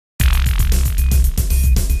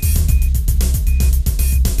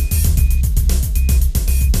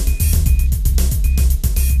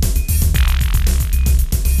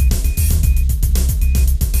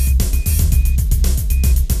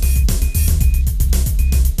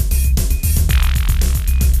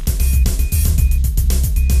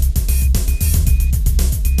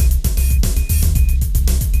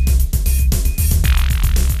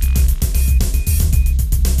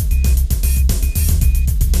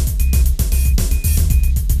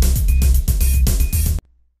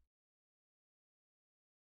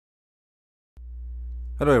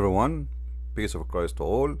Hello everyone, peace of Christ to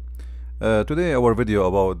all. Today our video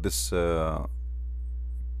about this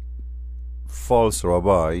false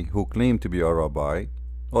rabbi who claimed to be a rabbi.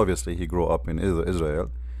 Obviously he grew up in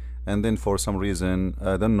Israel, and then for some reason,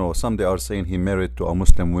 I don't know, some they are saying he married to a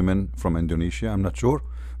Muslim woman from Indonesia, I'm not sure.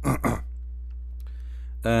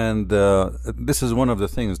 And this is one of the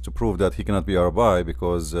things to prove that he cannot be a rabbi,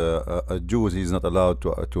 because a Jew, he's not allowed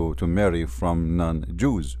to marry from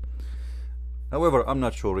non-Jews. However, I'm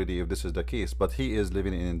not sure really if this is the case, but he is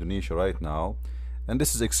living in Indonesia right now, and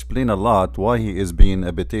this is explain a lot why he is being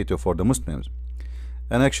a potato for the Muslims.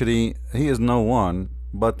 And actually, he is no one,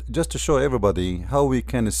 but just to show everybody how we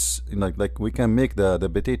can we can make the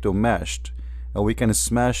potato mashed, and we can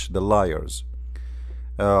smash the liars.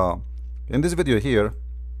 In this video here,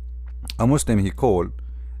 a Muslim he called,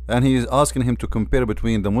 and he is asking him to compare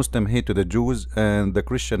between the Muslim hate to the Jews and the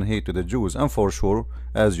Christian hate to the Jews. And for sure,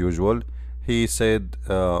 as usual, he said,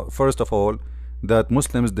 first of all, that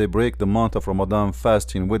Muslims, they break the month of Ramadan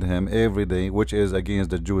fasting with him every day, which is against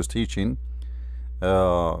the Jewish teaching.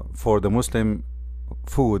 For the Muslim,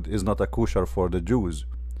 food is not a kosher for the Jews,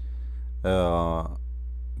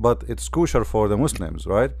 but it's kosher for the Muslims,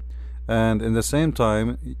 right? And in the same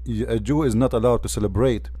time, a Jew is not allowed to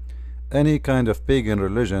celebrate any kind of pagan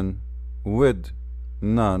religion with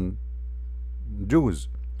non-Jews.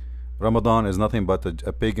 Ramadan is nothing but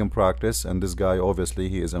a pagan practice, and this guy, obviously,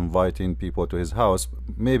 he is inviting people to his house,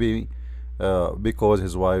 maybe because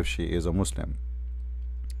his wife, she is a Muslim.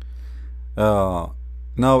 Now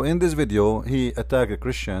in this video, he attacked the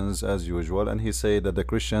Christians as usual, and he said that the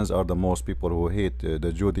Christians are the most people who hate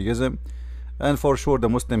the Judaism. And for sure, the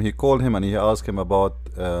Muslim, he called him and he asked him about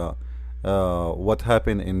what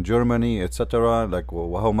happened in Germany, etc. Like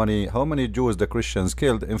how many Jews the Christians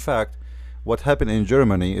killed. In fact, what happened in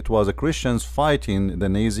Germany, it was the Christians fighting the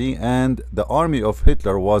Nazi, and the army of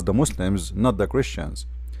Hitler was the Muslims, not the Christians.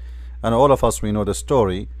 And all of us, we know the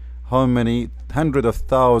story, how many hundreds of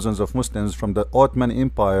thousands of Muslims from the Ottoman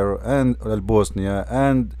Empire and Bosnia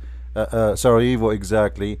and Sarajevo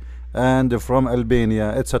exactly, and from Albania,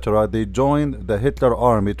 etc., they joined the Hitler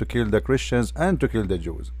army to kill the Christians and to kill the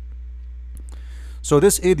Jews. So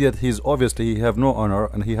this idiot, he have no honor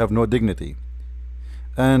and he have no dignity.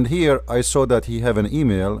 And here I saw that he have an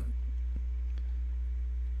email.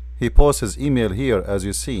 He posts his email here, as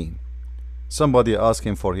you see. Somebody asked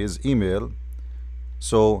him for his email,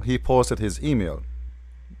 so he posted his email.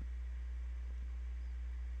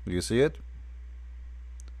 Do you see it?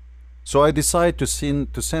 So I decided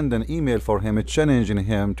to send an email for him, challenging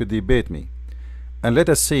him to debate me, and let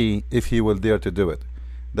us see if he will dare to do it.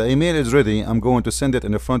 The email is ready. I'm going to send it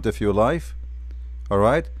in the front of you live.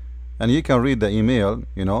 Alright? And you can read the email.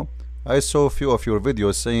 You know, I saw a few of your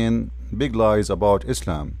videos saying big lies about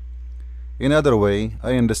Islam. In other way,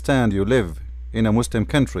 I understand you live in a Muslim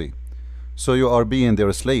country, so you are being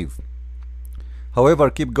their slave. However,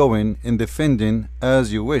 keep going in defending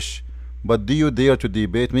as you wish, but do you dare to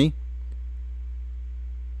debate me?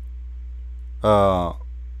 I'm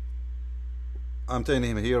telling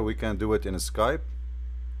him here we can do it in Skype.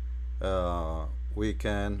 We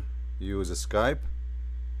can use Skype.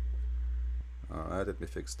 Alright, let me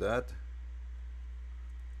fix that.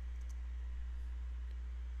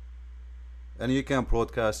 And you can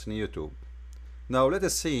broadcast in YouTube. Now let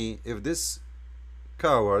us see if this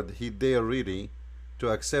coward, he dare really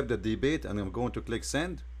to accept the debate, and I'm going to click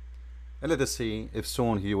send. And let us see if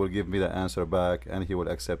soon he will give me the answer back and he will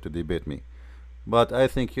accept to debate me. But I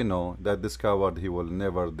think you know that this coward, he will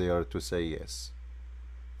never dare to say yes.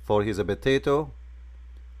 For he's a potato,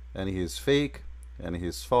 and he is fake, and he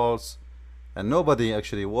is false, and nobody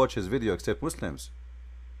actually watches video except Muslims.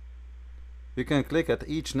 You can click at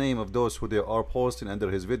each name of those who they are posting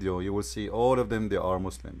under his video. You will see all of them, they are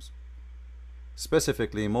Muslims.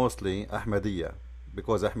 Specifically, mostly Ahmadiyya,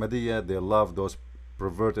 because Ahmadiyya, they love those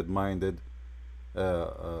perverted minded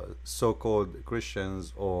so-called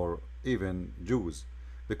Christians or even Jews,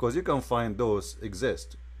 because you can find those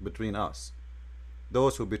exist between us,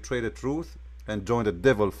 those who betray the truth and join the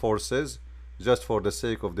devil forces just for the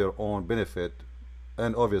sake of their own benefit.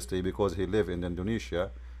 And obviously because he live in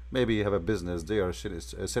Indonesia, maybe he have a business there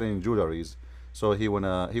selling jewelries, so he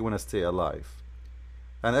wanna stay alive.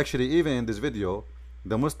 And actually, even in this video,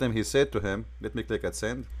 the Muslim, he said to him, let me click at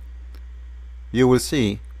send. You will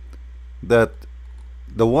see that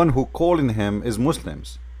the one who calling him is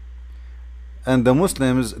Muslims, and the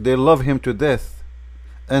Muslims, they love him to death,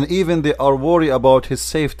 and even they are worried about his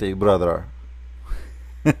safety, brother.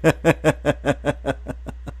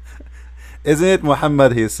 Isn't it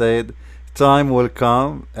Muhammad? He said, time will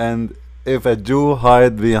come and if a Jew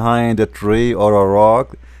hide behind a tree or a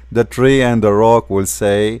rock, the tree and the rock will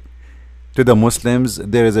say to the Muslims,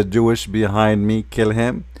 there is a Jewish behind me, kill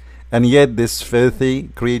him. And yet this filthy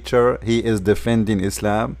creature, he is defending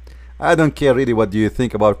Islam. I don't care really what do you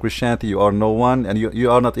think about Christianity. You are no one, and you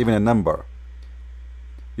are not even a number.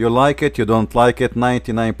 You like it, you don't like it.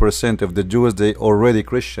 99% of the Jews, they already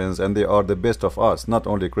Christians, and they are the best of us, not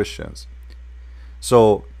only Christians.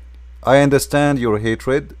 So I understand your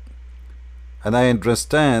hatred, and I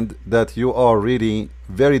understand that you are really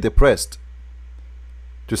very depressed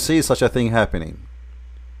to see such a thing happening.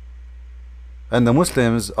 And the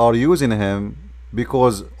Muslims are using him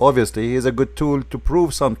because obviously he is a good tool to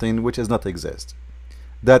prove something which does not exist,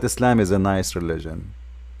 that Islam is a nice religion.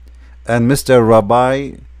 And Mr.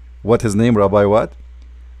 Rabbi, what his name, Rabbi what?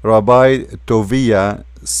 Rabbi Tovia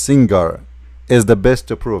Singer is the best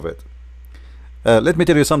to prove it. Let me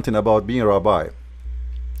tell you something about being a rabbi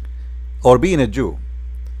or being a Jew.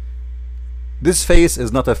 This face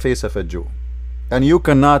is not a face of a Jew, and you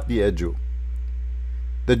cannot be a Jew.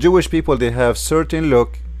 The Jewish people, they have certain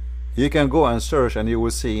look. You can go and search and you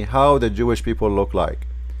will see how the Jewish people look like.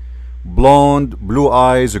 Blonde, blue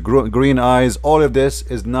eyes, green eyes, all of this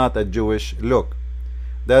is not a Jewish look.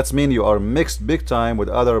 That's mean you are mixed big time with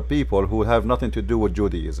other people who have nothing to do with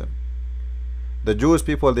Judaism. The Jewish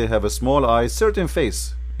people, they have a small eyes, certain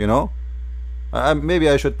face, you know. Maybe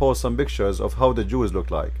I should post some pictures of how the Jews look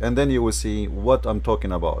like, and then you will see what I'm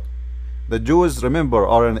talking about. The Jews, remember,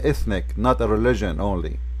 are an ethnic, not a religion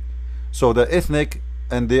only. So the ethnic,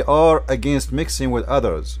 and they are against mixing with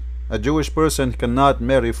others. A Jewish person cannot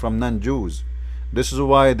marry from non-Jews. This is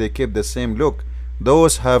why they keep the same look.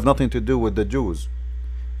 Those have nothing to do with the Jews.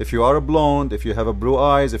 If you are a blonde, if you have a blue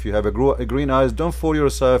eyes, if you have a green eyes, don't fool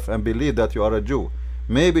yourself and believe that you are a Jew.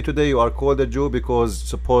 Maybe today you are called a Jew because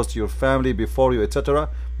supposed to your family before you, etc.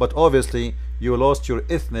 But obviously you lost your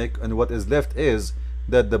ethnic, and what is left is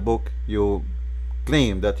that the book you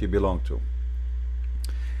claim that you belong to.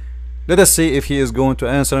 Let us see if he is going to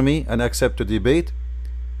answer me and accept to debate.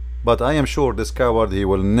 But I am sure this coward, he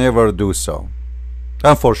will never do so.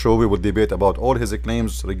 And for sure we will debate about all his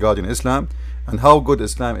claims regarding Islam and how good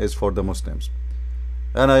Islam is for the Muslims.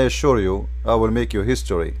 And I assure you, I will make you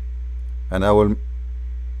history. And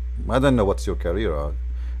I don't know what's your career.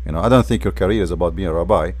 You know, I don't think your career is about being a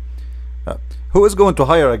rabbi. Who is going to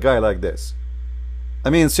hire a guy like this? I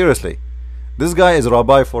mean, seriously, this guy is a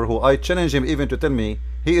rabbi for who? I challenge him even to tell me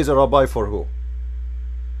he is a rabbi for who.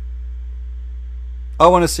 I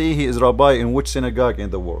want to see he is a rabbi in which synagogue in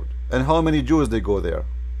the world, and how many Jews they go there,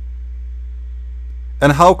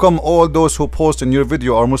 and how come all those who post in your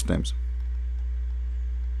video are Muslims?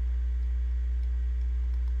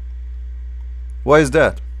 Why is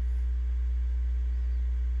that?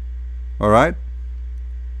 All right.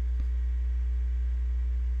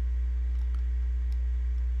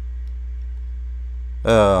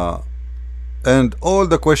 And all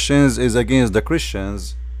the questions is against the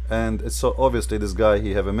Christians, and it's so obviously this guy,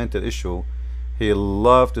 he have a mental issue. He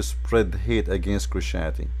love to spread hate against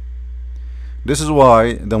Christianity. This is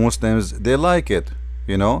why the Muslims, they like it,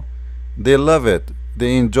 you know, they love it,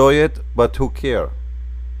 they enjoy it, but who care?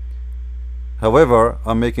 However,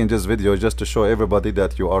 I'm making this video just to show everybody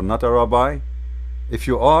that you are not a rabbi. If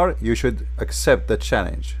you are, you should accept the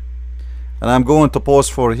challenge. And I'm going to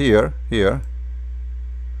post for here.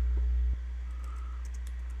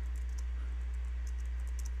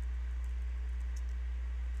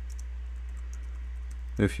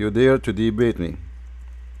 If you dare to debate me,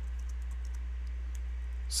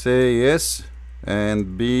 say yes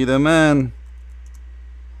and be the man.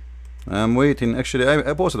 I'm waiting. Actually,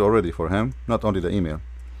 I posted already for him, not only the email,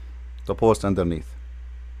 the post underneath.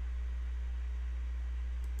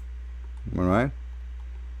 All right,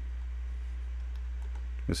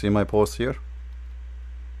 you see my post here.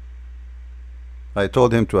 I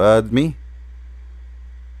told him to add me,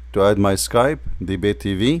 to add my Skype, Debate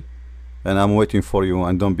TV, and I'm waiting for you,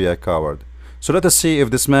 and don't be a coward. So let us see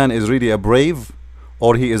if this man is really a brave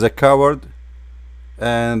or he is a coward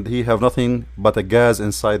and he have nothing but a gas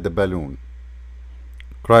inside the balloon.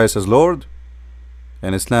 Christ is Lord,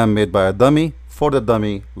 and Islam made by a dummy for the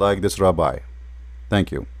dummy like this rabbi.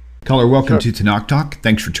 Thank you. Caller, welcome to Tanakh Talk.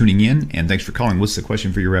 Thanks for tuning in, and thanks for calling. What's the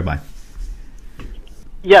question for your rabbi?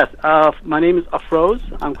 Yes, my name is Afroz.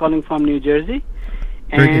 I'm calling from New Jersey,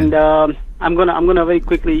 and I'm gonna very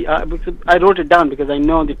quickly. I wrote it down because I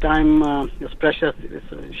know the time is precious.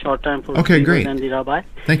 It's a short time for great. And the rabbi.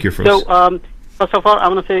 Thank you, Afroz. So first of all, I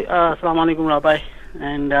want to say Assalamu alaikum, Rabbi,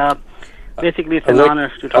 and basically it's an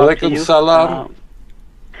honor to talk to you. Salam.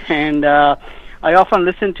 And I often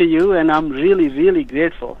listen to you, and I'm really, really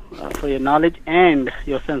grateful for your knowledge and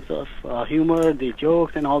your sense of humor, the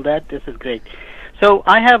jokes, and all that. This is great. So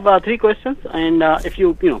I have 3 questions, and if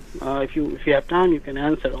you have time, you can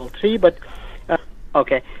answer all 3. But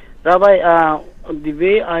okay, Rabbi, the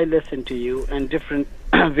way I listen to you and different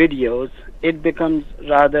videos, it becomes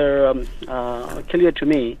rather clear to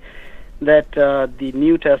me that the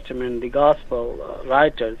New Testament, the Gospel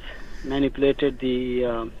writers manipulated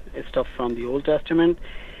the stuff from the Old Testament,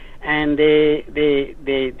 and they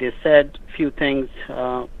said few things,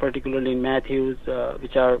 particularly in Matthew's,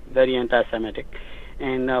 which are very anti-Semitic,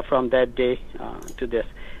 and from that day to this.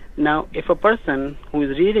 Now, if a person who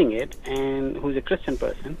is reading it and who is a Christian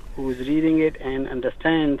person who is reading it and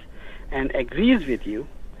understands and agrees with you,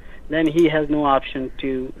 then he has no option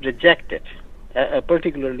to reject it,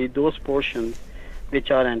 particularly those portions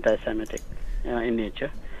which are anti-Semitic in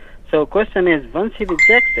nature. So, question is, once he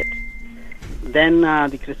rejects it, then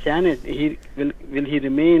the Christianity, will he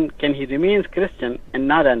remain? Can he remain Christian and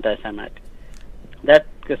not anti-Semite? That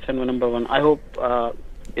question number 1. I hope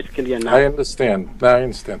it's clear now. I understand. I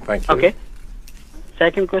understand. Thank you. Okay.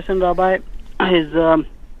 Second question, Rabbi, is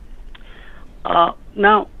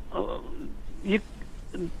now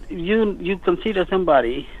you consider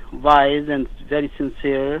somebody wise and very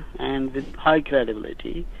sincere and with high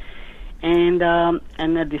credibility, and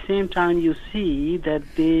at the same time you see that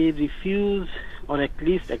they refuse or at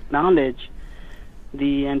least acknowledge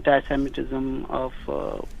the anti-Semitism of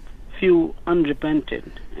few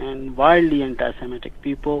unrepented and wildly anti-Semitic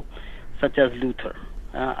people such as Luther.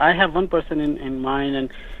 I have one person in mind,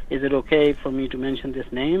 and is it okay for me to mention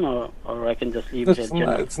this name, or I can just leave it at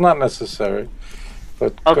general? It's not necessary,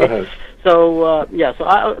 but okay. Go ahead. So,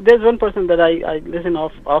 there's one person that I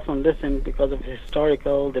often listen because of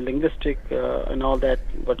historical, the linguistic, and all that,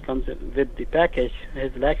 what comes with the package,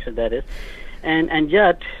 his lecture, that is. And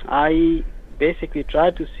yet, I basically try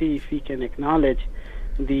to see if he can acknowledge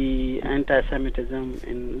the anti-Semitism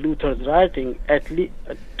in Luther's writing, at least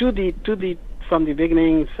from the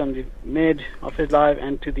beginning, from the mid of his life,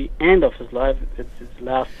 and to the end of his life. It's his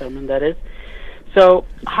last sermon, that is. So,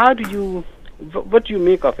 what do you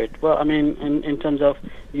make of it? Well, I mean, in terms of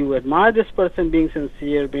you admire this person being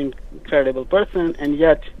sincere, being credible person, and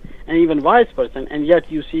even wise person, and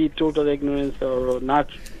yet you see total ignorance or not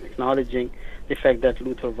acknowledging the fact that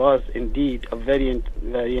Luther was indeed a very,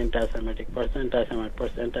 very anti-Semitic person,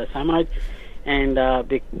 anti-Semite, and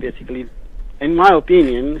basically, in my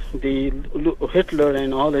opinion, the Hitler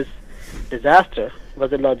and all his disaster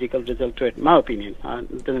was a logical result to it. My opinion.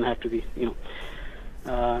 It doesn't have to be,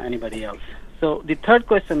 anybody else. So the third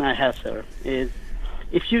question I have, sir, is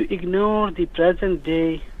if you ignore the present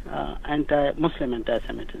day Muslim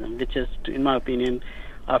anti-Semitism, which is, in my opinion,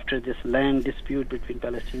 after this land dispute between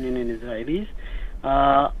Palestinians and Israelis,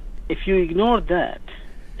 if you ignore that,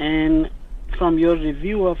 and from your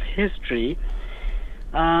review of history,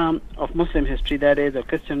 of Muslim history, that is, or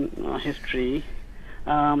Christian history,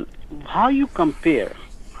 how you compare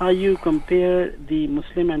the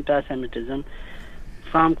Muslim anti-Semitism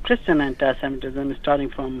from Christian anti-Semitism, starting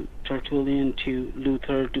from Tertullian to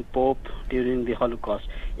Luther to Pope during the Holocaust.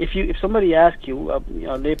 If somebody asks you, a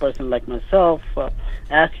layperson like myself,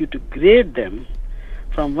 asks you to grade them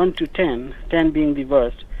from 1 to 10, 10 being the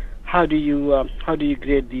worst, how do you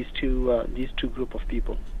grade these two group of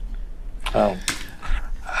people?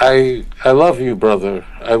 I love you, brother.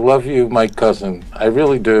 I love you, my cousin. I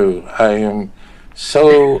really do. I am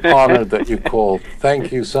so honored that you called.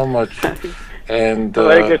 Thank you so much. And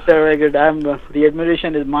very good, sir. Very good. The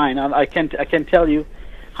admiration is mine. I can tell you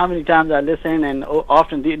how many times I listen, and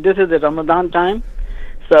often this is the Ramadan time,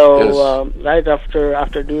 so yes. Right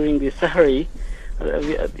after doing the Sahari,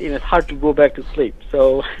 it's hard to go back to sleep.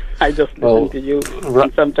 So I just listen to you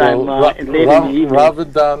sometime late in the evening.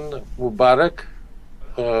 Ramadan Mubarak.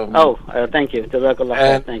 Thank you.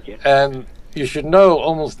 Jazakallah. Thank you. And you should know,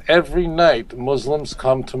 almost every night Muslims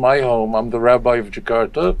come to my home. I'm the rabbi of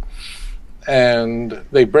Jakarta. And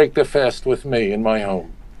they break their fast with me in my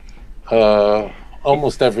home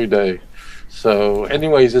almost every day. So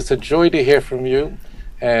anyways, it's a joy to hear from you.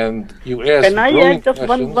 And you asked Can I add just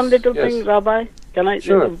one little thing, Rabbi? Can I?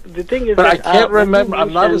 Sure. The thing is but that I can't remember.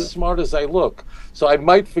 I'm not as smart as I look, so I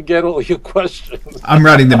might forget all your questions. I'm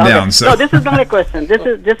writing them down. So no, this is not a question. This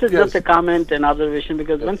is yes. Just a comment and observation,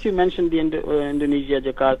 because once you mentioned the Indonesia,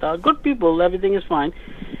 Jakarta, good people, everything is fine.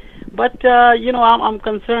 But I'm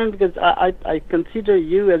concerned because I consider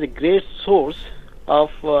you as a great source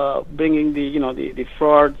of bringing the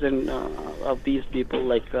frauds and of these people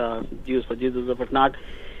like Jews for Jesus or whatnot,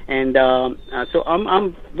 And so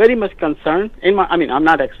I'm very much concerned. I mean, I'm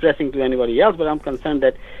not expressing to anybody else, but I'm concerned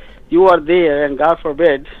that you are there, and God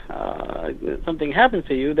forbid something happens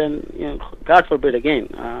to you, then God forbid again.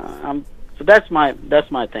 So that's my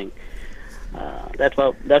thing.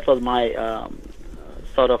 That was my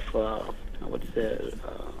sort of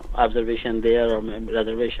observation there, or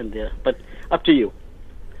reservation there. But up to you.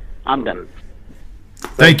 I'm done.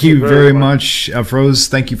 Thank you very much, Afroz.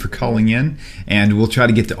 Thank you for calling in, and we'll try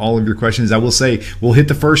to get to all of your questions. I will say we'll hit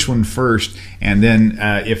the first one first, and then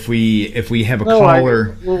if we have a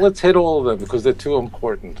caller, well, let's hit all of them because they're too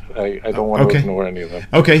important. I don't want to ignore any of them.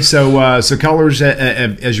 Okay, so callers,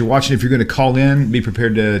 as you're watching, if you're going to call in, be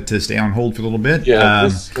prepared to stay on hold for a little bit. Yeah,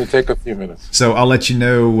 this will take a few minutes. So I'll let you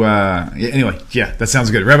know. Anyway, yeah, that sounds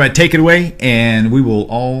good. Rabbi, take it away, and we will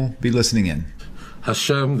all be listening in.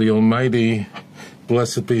 Hashem, the Almighty,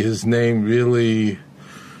 blessed be His name, really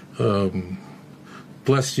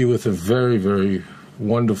blessed you with a very, very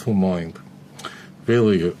wonderful mind.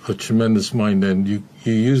 Really a tremendous mind, and you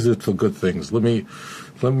use it for good things. Let me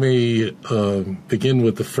begin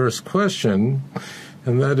with the first question,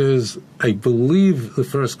 and that is, I believe the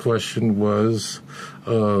first question was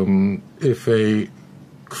if a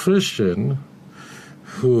Christian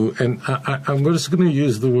who, and I'm just going to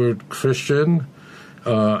use the word Christian.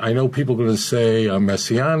 I know people are going to say I'm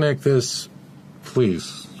messianic.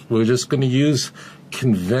 Please, we're just going to use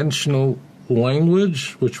conventional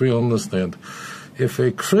language, which we understand. If a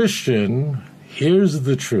Christian hears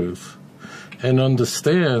the truth and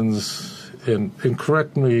understands, and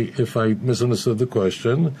correct me if I misunderstood the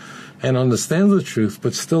question, and understands the truth,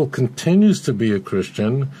 but still continues to be a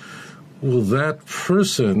Christian, will that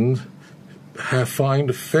person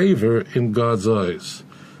find favor in God's eyes?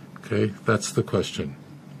 Okay, that's the question.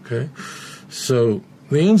 Okay, so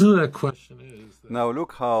the answer to that question is... Now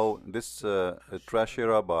look how this trashy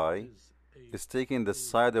rabbi is taking the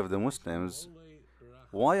side of the Muslims.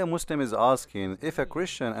 Why a Muslim is asking if a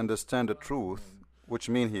Christian understands the truth, which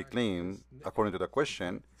means he claims, according to the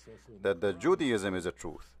question, that the Judaism is the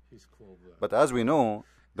truth. But as we know,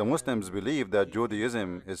 the Muslims believe that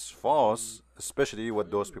Judaism is false, especially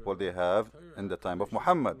what those people they have in the time of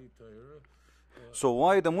Muhammad. So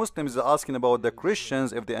why the Muslims are asking about the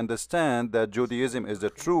Christians if they understand that Judaism is the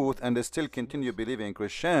truth and they still continue believing in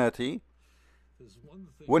Christianity,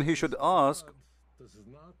 when he should ask,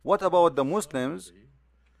 what about the Muslims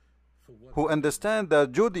who understand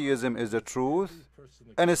that Judaism is the truth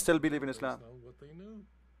and still believe in Islam?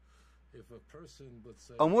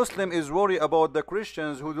 A Muslim is worried about the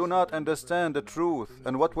Christians who do not understand the truth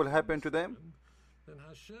and what will happen to them.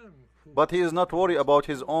 But he is not worried about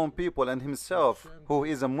his own people and himself, who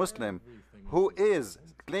is a Muslim, who is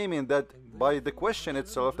claiming that by the question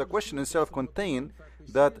itself contains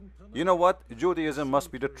that, you know what, Judaism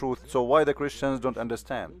must be the truth, so why the Christians don't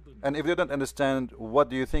understand? And if they don't understand, what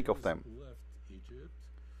do you think of them?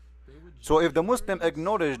 So if the Muslim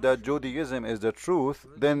acknowledge that Judaism is the truth,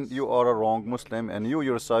 then you are a wrong Muslim, and you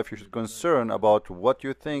yourself, you should concern about what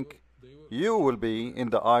you think you will be in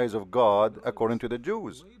the eyes of God according to the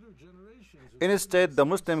Jews. Instead, the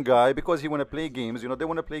Muslim guy, because he want to play games, they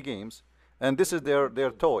want to play games, and this is their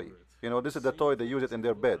toy. This is the toy, they use it in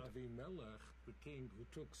their bed.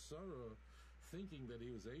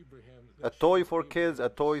 A toy for kids, a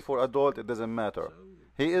toy for adult, it doesn't matter.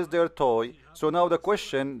 He is their toy. So now the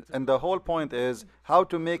question and the whole point is how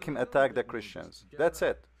to make him attack the Christians. That's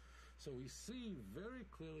it.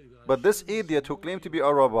 But this idiot who claimed to be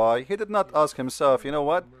a rabbi, he did not ask himself, you know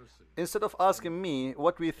what? Instead of asking me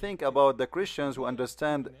what we think about the Christians who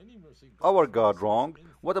understand our God wrong,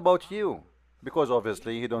 what about you? Because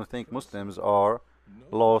obviously he don't think Muslims are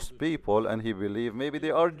lost people, and he believes maybe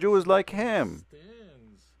they are Jews like him.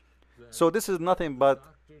 So this is nothing but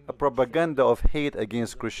a propaganda of hate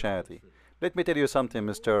against Christianity. Let me tell you something,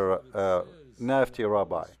 Mr. Nafty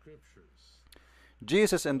Rabbi.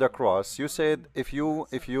 Jesus in the cross, you said if you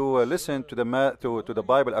listen to the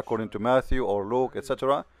Bible according to Matthew or Luke,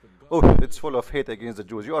 etc., oh, it's full of hate against the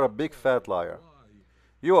Jews. You are a big fat liar.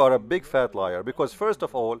 You are a big fat liar, because first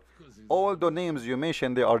of all the names you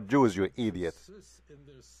mentioned, they are Jews, you idiot.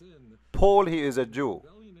 Paul, he is a Jew.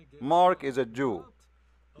 Mark is a Jew.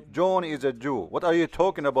 John is a Jew. What are you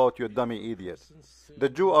talking about, you dummy idiot? The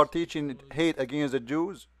Jews are teaching hate against the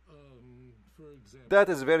Jews? That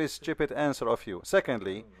is a very stupid answer of you.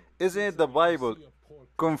 Secondly, isn't the Bible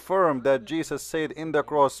confirmed that Jesus said in the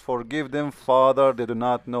cross, forgive them, Father, they do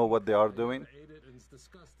not know what they are doing?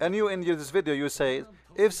 And you, in this video, you say,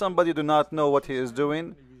 if somebody do not know what he is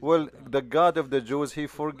doing, well, the God of the Jews, he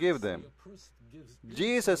forgive them.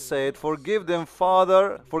 Jesus said, forgive them,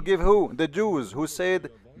 Father. Forgive who? The Jews, who said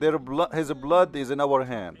his blood is in our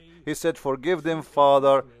hand. He said, forgive them,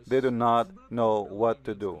 Father, they do not know what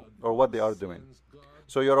to do or what they are doing.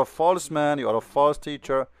 So you're a false man, you are a false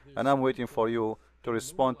teacher, and I'm waiting for you to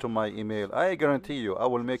respond to my email. I guarantee you, I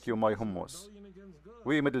will make you my hummus.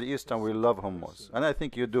 We Middle Eastern, we love hummus, and I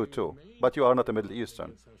think you do too, but you are not a Middle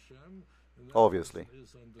Eastern, obviously.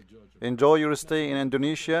 Enjoy your stay in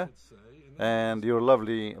Indonesia and your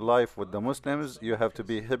lovely life with the Muslims. You have to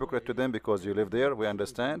be a hypocrite to them because you live there, we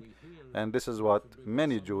understand. And this is what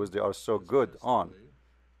many Jews, they are so good on,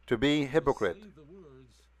 to be hypocrite,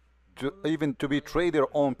 even to betray their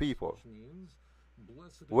own people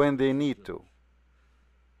when they need to.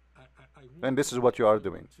 And this is what you are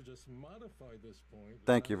doing.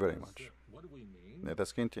 Thank you very much. Let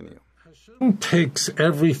us continue. Hashem takes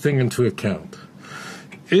everything into account.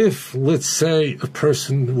 If, let's say, a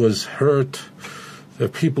person was hurt, there are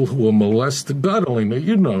people who were molested, God only knows,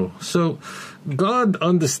 you know. So God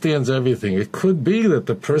understands everything. It could be that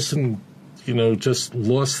the person, just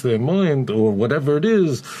lost their mind or whatever it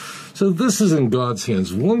is. So this is in God's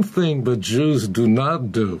hands. One thing that Jews do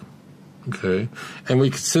not do, okay, and we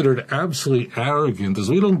consider it absolutely arrogant, is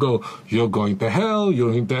we don't go, you're going to hell,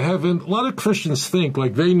 you're going to heaven. A lot of Christians think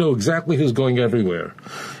like they know exactly who's going everywhere.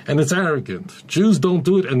 And it's arrogant. Jews don't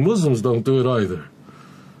do it, and Muslims don't do it either.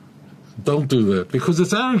 Don't do that, because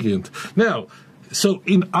it's arrogant. Now, so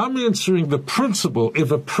I'm answering the principle,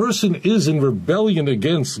 if a person is in rebellion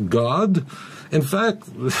against God, in fact,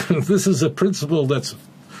 this is a principle that's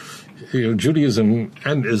Judaism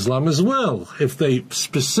and Islam as well. If they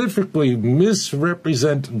specifically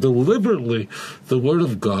misrepresent deliberately the word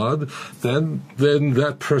of God, then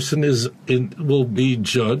that person will be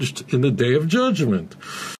judged in the day of judgment.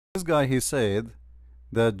 This guy, he said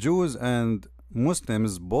that Jews and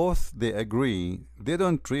Muslims both, they agree, they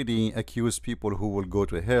don't really accuse people who will go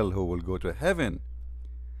to hell, who will go to heaven.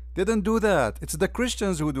 They don't do that. It's the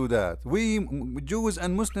Christians who do that. We Jews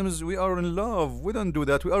and Muslims, we are in love. We don't do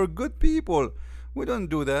that. We are good people. We don't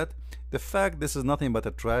do that. The fact this is nothing but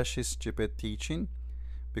a trashy, stupid teaching,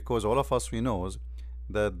 because all of us, we knows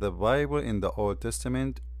that the Bible in the Old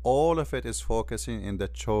Testament, all of it is focusing in the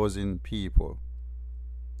chosen people.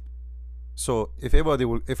 So if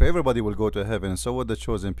everybody will go to heaven, so what the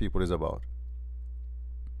chosen people is about?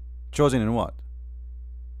 Chosen in what?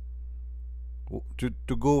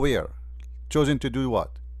 To go where? Chosen to do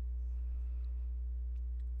what?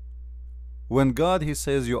 When God, he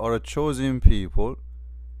says you are a chosen people,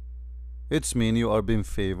 it's mean you are being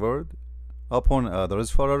favored upon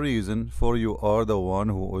others for a reason, for you are the one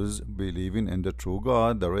who is believing in the true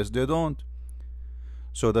God, the rest they don't.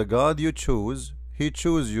 So the God you choose, he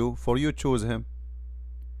choose you, for you choose him.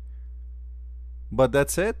 But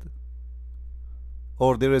that's it?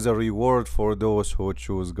 Or there is a reward for those who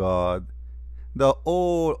choose God?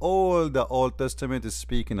 All the Old Testament is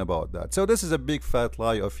speaking about that. So this is a big fat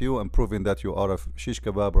lie of you and proving that you are a shish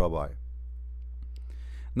kebab rabbi.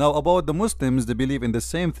 Now about the Muslims, they believe in the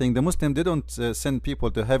same thing. The Muslims, they don't send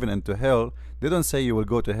people to heaven and to hell. They don't say you will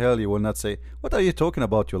go to hell. You will not say, what are you talking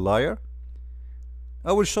about, you liar?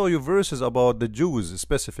 I will show you verses about the Jews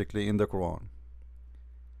specifically in the Quran.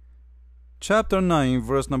 Chapter 9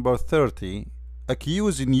 verse number 30,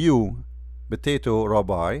 accusing you, potato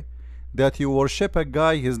rabbi, that you worship a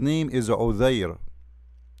guy, his name is Uzair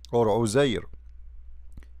or Uzair.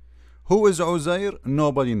 Who is Uzair?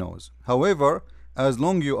 Nobody knows. However, as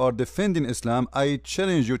long you are defending Islam, I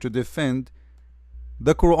challenge you to defend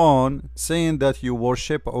the Quran saying that you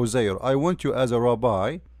worship Uzair. I want you as a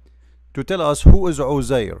rabbi to tell us who is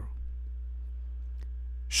Uzair.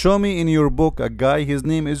 Show me in your book a guy, his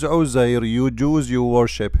name is Uzair, you Jews, you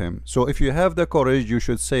worship him. So if you have the courage, you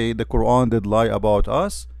should say the Quran did lie about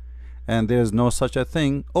us and there is no such a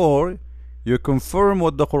thing, or you confirm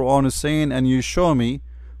what the Quran is saying and you show me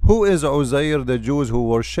who is Uzair, the Jews who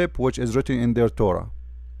worship, which is written in their Torah.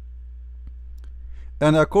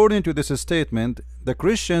 And according to this statement, the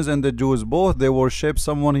Christians and the Jews both, they worship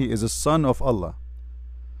someone, he is a son of Allah.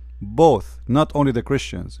 Both, not only the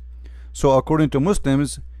Christians. So according to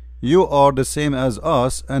Muslims, you are the same as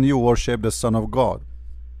us and you worship the Son of God.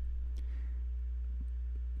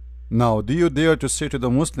 Now, do you dare to say to the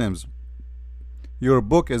Muslims, your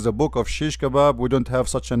book is a book of shish kebab, we don't have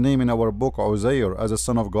such a name in our book, Uzair, as a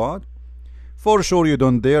son of God? For sure you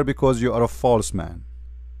don't dare, because you are a false man.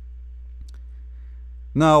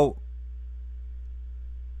 Now,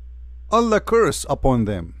 Allah curse upon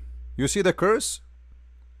them. You see the curse?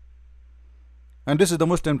 And this is the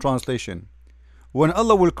Muslim translation. When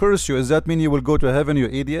Allah will curse you, does that mean you will go to heaven, you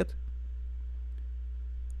idiot?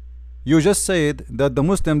 You just said that the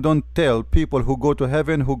Muslim don't tell people who go to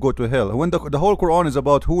heaven, who go to hell. When the whole Quran is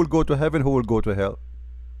about who will go to heaven, who will go to hell.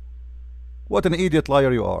 What an idiot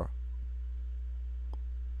liar you are.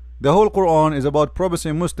 The whole Quran is about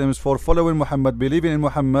promising Muslims for following Muhammad, believing in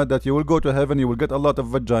Muhammad, that you will go to heaven, you will get a lot of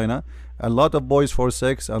vagina, a lot of boys for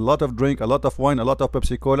sex, a lot of drink, a lot of wine, a lot of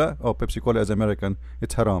Pepsi Cola. Oh, Pepsi Cola is American,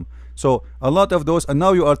 it's haram. So a lot of those, and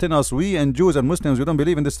now you are telling us we and Jews and Muslims, we don't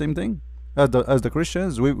believe in the same thing as the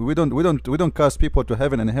Christians. We don't cast people to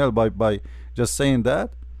heaven and hell by just saying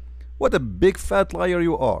that. What a big fat liar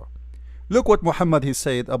you are. Look what Muhammad he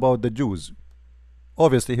said about the Jews.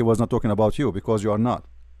 Obviously he was not talking about you, because you are not.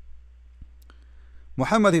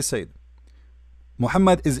 Muhammad he said,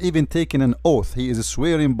 Muhammad is even taking an oath, he is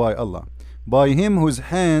swearing by Allah, by him whose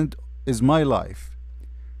hand is my life,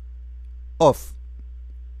 of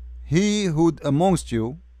he who amongst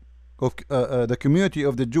you of the community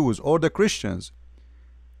of the Jews or the Christians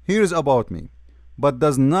hears about me, but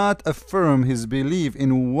does not affirm his belief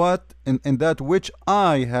in that which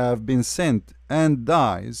I have been sent, and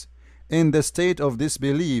dies in the state of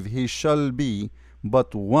disbelief, he shall be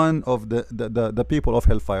but one of the people of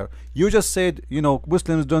hellfire. You just said, you know,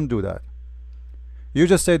 Muslims don't do that. You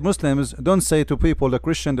just said Muslims don't say to people, the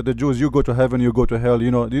Christian, the Jews, you go to heaven, you go to hell.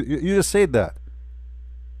 You know, you just said that.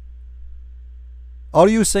 Are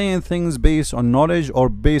you saying things based on knowledge or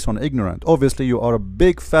based on ignorance? Obviously you are a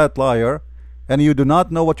big fat liar, and you do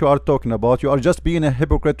not know what you are talking about. You are just being a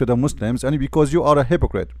hypocrite to the Muslims, and because you are a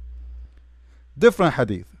hypocrite. Different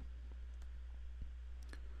hadith.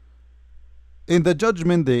 In the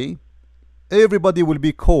judgment day, everybody will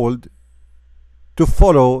be called to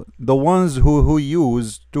follow the ones who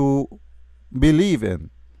used to believe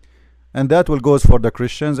in, and that will goes for the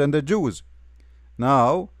Christians and the Jews.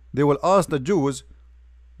 Now they will ask the Jews,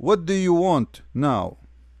 what do you want now?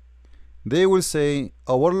 They will say,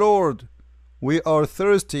 our Lord, we are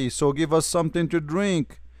thirsty, so give us something to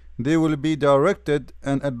drink. They will be directed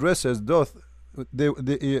and addresses doth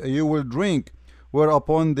you will drink,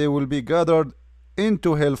 whereupon they will be gathered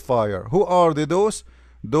into hellfire. Who are they those?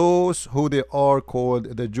 Those who they are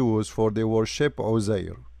called the Jews, for they worship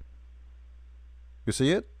Uzair. You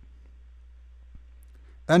see it?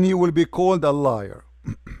 And he will be called a liar.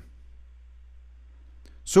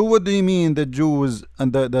 So what do you mean the Jews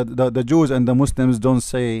and the Jews and the Muslims don't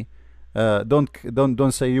say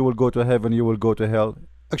don't say you will go to heaven, you will go to hell?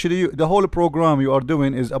 Actually, the whole program you are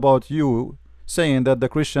doing is about you saying that the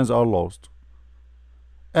Christians are lost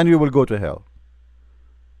and you will go to hell.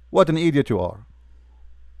 What an idiot you are.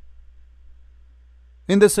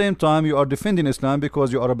 In the same time, you are defending Islam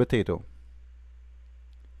because you are a potato.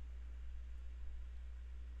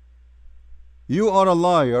 You are a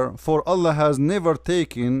liar, for Allah has never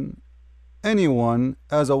taken anyone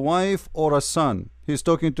as a wife or a son. He's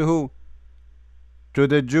talking to who? To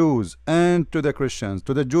the Jews and to the Christians.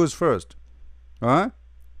 To the Jews first. Huh?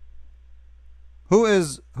 Who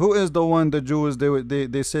is the one, the Jews,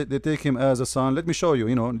 they say they take him as a son? Let me show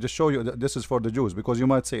you, just show you this is for the Jews, because you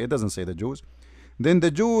might say it doesn't say the Jews. Then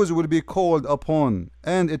the Jews will be called upon,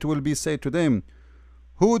 and it will be said to them,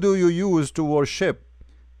 who do you use to worship?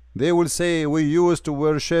 They will say, we used to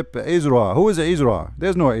worship Isra. Who is Isra?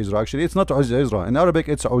 There's no Isra. Actually, it's not Isra. In Arabic,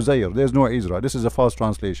 it's Uzair. There's no Isra. This is a false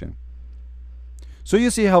translation. So you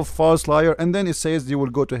see how false liar, and then it says you will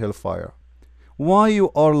go to hellfire. Why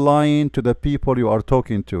you are lying to the people you are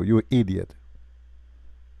talking to, you idiot?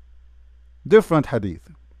 Different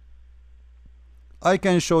hadith. I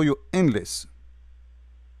can show you endless.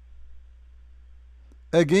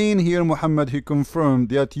 Again here Muhammad he confirmed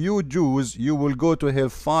that you Jews, you will go to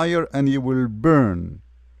hellfire and you will burn.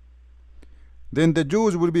 Then the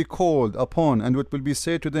Jews will be called upon, and it will be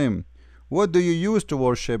said to them, what do you use to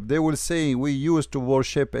worship? They will say, we used to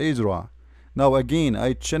worship Isra. Now again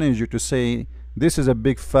I challenge you to say this is a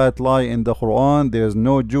big fat lie in the Quran. There's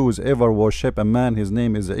no Jews ever worship a man, his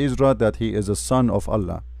name is Isra, that he is a son of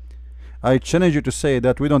Allah. I challenge you to say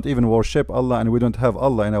that we don't even worship Allah and we don't have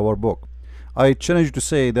Allah in our book. I challenge you to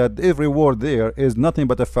say that every word there is nothing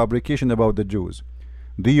but a fabrication about the Jews.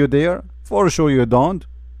 Do you dare? For sure you don't.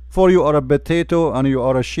 For you are a potato and you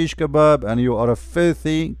are a shish kebab and you are a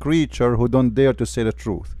filthy creature who don't dare to say the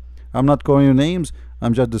truth. I'm not calling you names,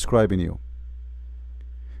 I'm just describing you.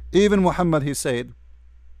 Even Muhammad he said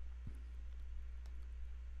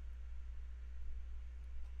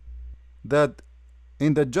that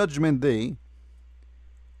in the judgment day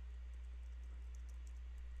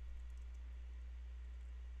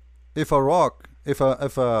if a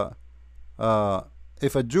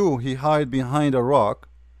Jew he hide behind a rock,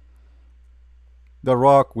 the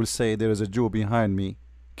rock will say there is a Jew behind me,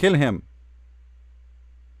 kill him.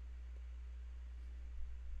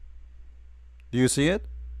 Do you see it?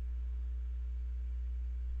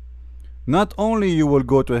 Not only you will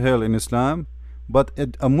go to hell in Islam, but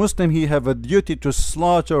a Muslim, he have a duty to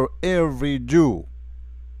slaughter every Jew,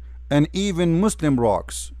 and even Muslim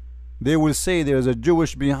rocks. They will say there is a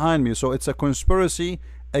Jewish behind me, so it's a conspiracy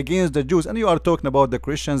against the Jews. And you are talking about the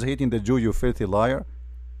Christians hating the Jew, you filthy liar.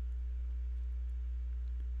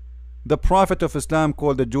 The Prophet of Islam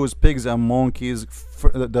called the Jews pigs and monkeys.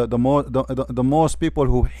 The most people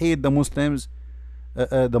who hate the Muslims,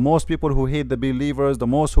 the most people who hate the believers, the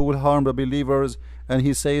most who will harm the believers, and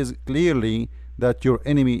he says clearly that your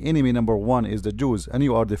enemy number one is the Jews, and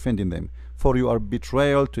you are defending them, for you are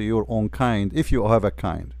betrayal to your own kind, if you have a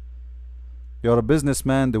kind. You are a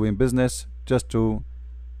businessman doing business just to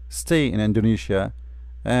stay in Indonesia,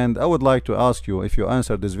 and I would like to ask you, if you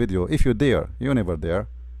answer this video, if you dare, you never dare,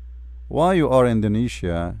 why you are in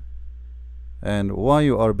Indonesia, and why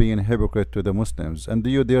you are being hypocrite to the Muslims, and do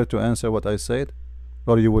you dare to answer what I said,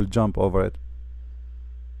 or you will jump over it?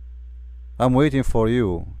 I'm waiting for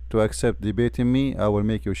you to accept debating me. I will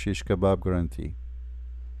make you shish kebab guarantee.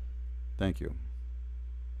 Thank you.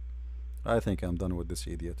 I think I'm done with this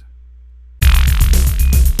idiot.